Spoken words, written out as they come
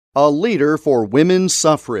A leader for women's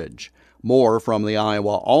suffrage. More from the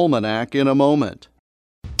Iowa Almanac in a moment.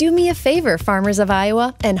 Do me a favor, farmers of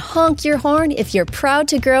Iowa, and honk your horn if you're proud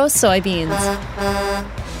to grow soybeans.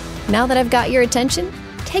 Now that I've got your attention,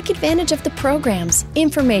 take advantage of the programs,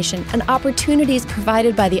 information, and opportunities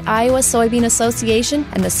provided by the Iowa Soybean Association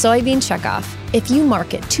and the Soybean Checkoff. If you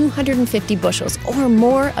market 250 bushels or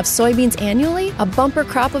more of soybeans annually, a bumper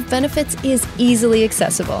crop of benefits is easily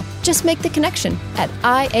accessible. Just make the connection at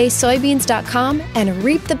iasoybeans.com and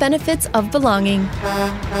reap the benefits of belonging.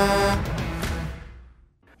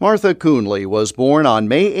 Martha Coonley was born on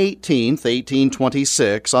May 18,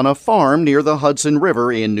 1826, on a farm near the Hudson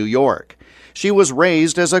River in New York. She was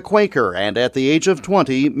raised as a Quaker and at the age of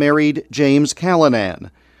 20 married James Callanan.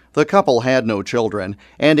 The couple had no children,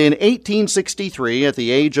 and in 1863, at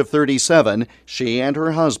the age of 37, she and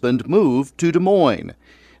her husband moved to Des Moines.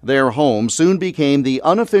 Their home soon became the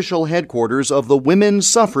unofficial headquarters of the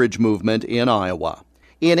women's suffrage movement in Iowa.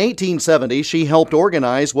 In 1870, she helped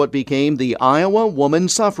organize what became the Iowa Woman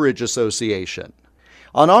Suffrage Association.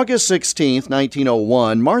 On August 16,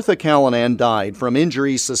 1901, Martha Callanan died from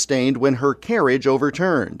injuries sustained when her carriage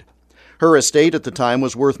overturned. Her estate at the time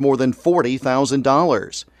was worth more than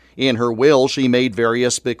 $40,000. In her will, she made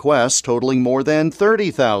various bequests totaling more than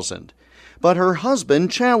 $30,000. But her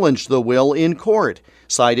husband challenged the will in court,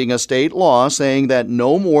 citing a state law saying that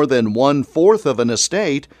no more than 1/4 of an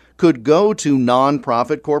estate could go to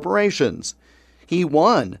non-profit corporations. He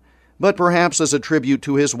won, but perhaps as a tribute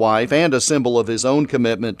to his wife and a symbol of his own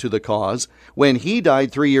commitment to the cause, when he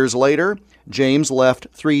died 3 years later, James left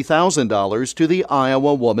 $3,000 to the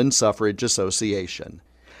Iowa Woman Suffrage Association.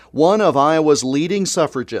 One of Iowa's leading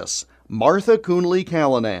suffragists, Martha Coonley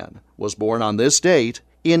Callanan, was born on this date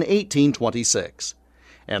in 1826.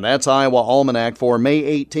 And that's Iowa Almanac for May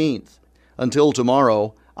 18th. Until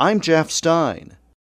tomorrow, I'm Jeff Stein.